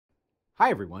Hi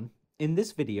everyone. In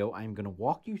this video, I'm going to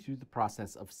walk you through the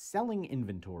process of selling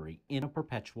inventory in a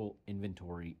perpetual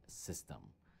inventory system.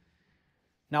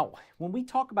 Now, when we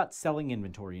talk about selling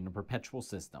inventory in a perpetual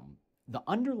system, the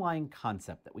underlying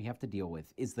concept that we have to deal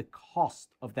with is the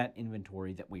cost of that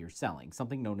inventory that we are selling,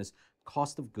 something known as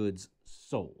cost of goods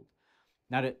sold.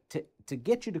 Now, to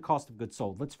get you to cost of goods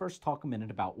sold, let's first talk a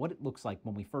minute about what it looks like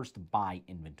when we first buy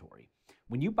inventory.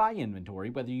 When you buy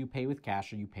inventory, whether you pay with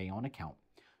cash or you pay on account,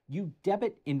 you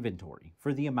debit inventory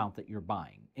for the amount that you're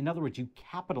buying. In other words, you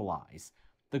capitalize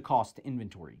the cost to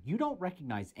inventory. You don't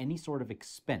recognize any sort of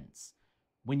expense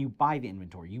when you buy the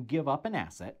inventory. You give up an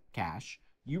asset, cash,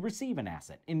 you receive an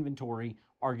asset, inventory,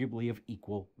 arguably of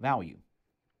equal value.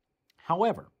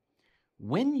 However,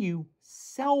 when you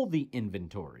sell the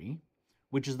inventory,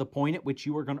 which is the point at which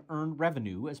you are going to earn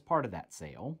revenue as part of that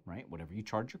sale, right? Whatever you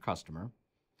charge your customer,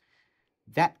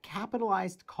 that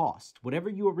capitalized cost, whatever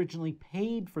you originally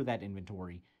paid for that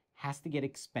inventory, has to get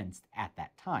expensed at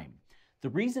that time. The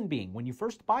reason being, when you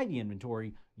first buy the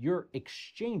inventory, you're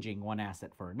exchanging one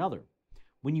asset for another.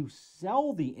 When you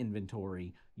sell the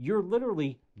inventory, you're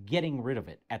literally getting rid of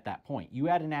it at that point. You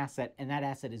add an asset, and that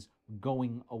asset is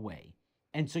going away.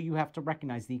 And so you have to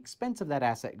recognize the expense of that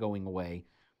asset going away.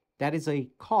 That is a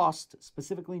cost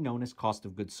specifically known as cost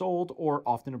of goods sold, or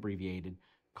often abbreviated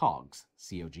COGS,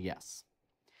 C-O-G-S.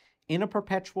 In a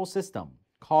perpetual system,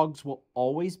 COGS will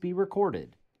always be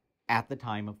recorded at the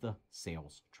time of the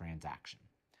sales transaction.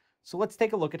 So let's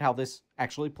take a look at how this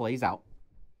actually plays out.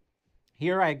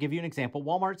 Here I give you an example.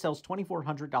 Walmart sells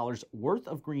 $2,400 worth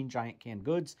of Green Giant canned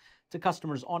goods to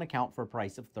customers on account for a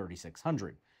price of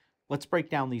 $3,600. Let's break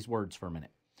down these words for a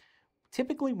minute.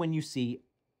 Typically, when you see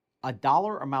a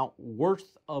dollar amount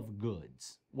worth of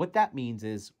goods, what that means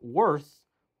is worth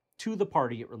to the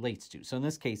party it relates to. So in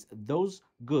this case, those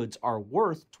goods are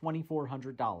worth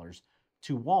 $2,400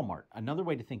 to Walmart. Another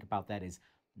way to think about that is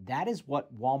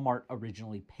what Walmart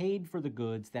originally paid for the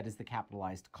goods. That is the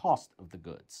capitalized cost of the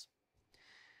goods.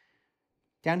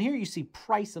 Down here you see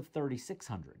price of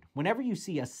 $3,600. Whenever you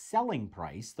see a selling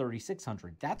price,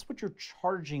 $3,600, that's what you're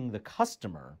charging the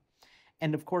customer.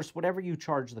 And of course, whatever you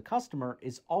charge the customer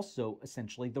is also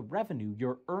essentially the revenue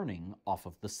you're earning off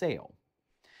of the sale.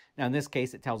 Now, in this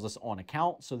case, it tells us on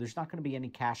account, so there's not going to be any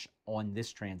cash on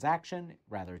this transaction.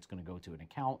 Rather, it's going to go to an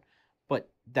account, but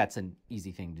that's an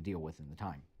easy thing to deal with in the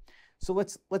time. So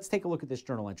let's take a look at this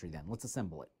journal entry then. Let's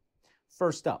assemble it.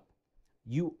 First up,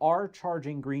 you are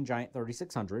charging Green Giant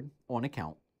 $3,600 on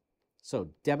account. So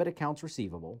debit accounts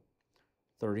receivable,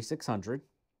 $3,600.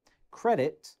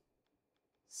 Credit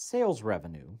sales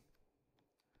revenue,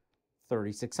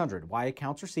 $3,600. Why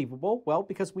accounts receivable? Well,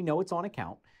 because we know it's on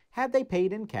account. Had they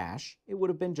paid in cash, it would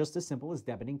have been just as simple as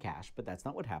debiting cash, but that's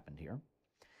not what happened here.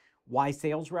 Why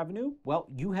sales revenue? Well,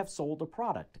 you have sold a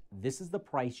product. This is the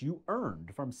price you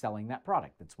earned from selling that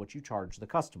product. That's what you charge the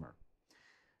customer.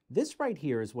 This right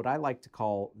here is what I like to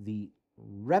call the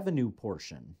revenue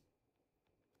portion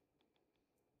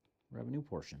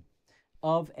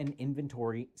of an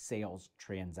inventory sales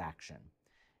transaction.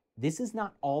 This is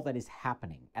not all that is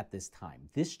happening at this time.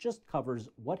 This just covers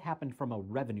what happened from a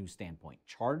revenue standpoint.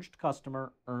 Charged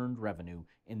customer, earned revenue.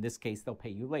 In this case, they'll pay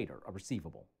you later, a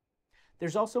receivable.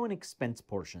 There's also an expense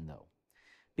portion, though,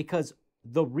 because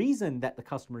the reason that the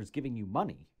customer is giving you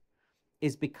money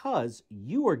is because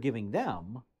you are giving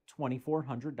them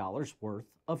 $2,400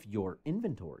 worth of your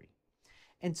inventory.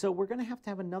 And so we're going to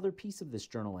have another piece of this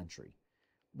journal entry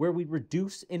where we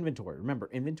reduce inventory. Remember,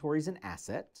 inventory is an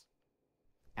asset.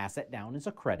 Asset down is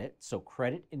a credit, so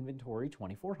credit inventory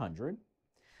 $2,400.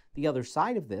 The other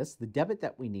side of this, the debit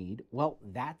that we need, well,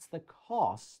 that's the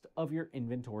cost of your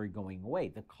inventory going away,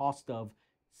 the cost of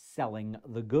selling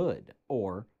the good,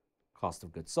 or cost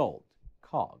of goods sold,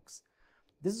 COGS.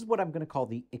 This is what I'm going to call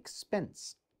the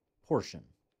expense portion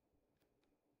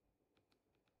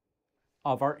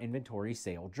of our inventory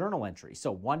sale journal entry.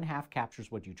 So one half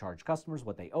captures what you charge customers,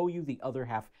 what they owe you. The other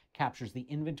half captures the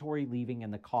inventory leaving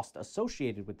and the cost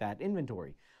associated with that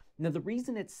inventory. Now, the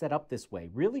reason it's set up this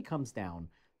way really comes down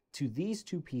to these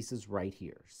two pieces right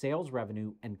here, sales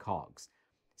revenue and COGS.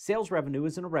 Sales revenue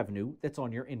isn't a revenue that's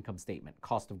on your income statement.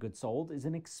 Cost of goods sold is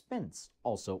an expense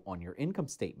also on your income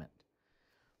statement.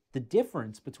 The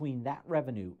difference between that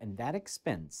revenue and that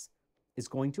expense is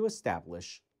going to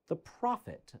establish the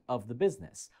profit of the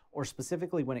business, or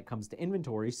specifically when it comes to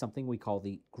inventory, something we call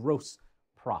the gross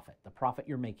profit, the profit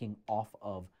you're making off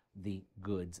of the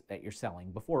goods that you're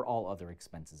selling before all other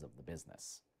expenses of the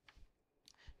business.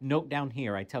 Note down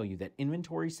here, I tell you that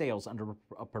inventory sales under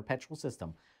a perpetual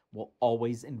system will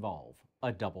always involve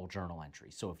a double journal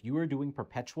entry. So if you are doing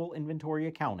perpetual inventory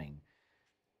accounting,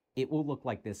 it will look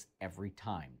like this every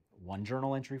time. One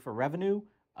journal entry for revenue,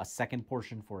 a second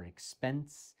portion for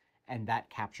expense, and that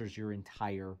captures your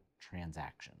entire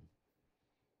transaction.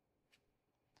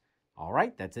 All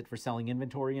right, that's it for selling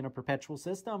inventory in a perpetual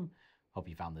system. Hope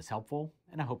you found this helpful,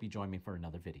 and I hope you join me for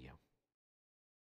another video.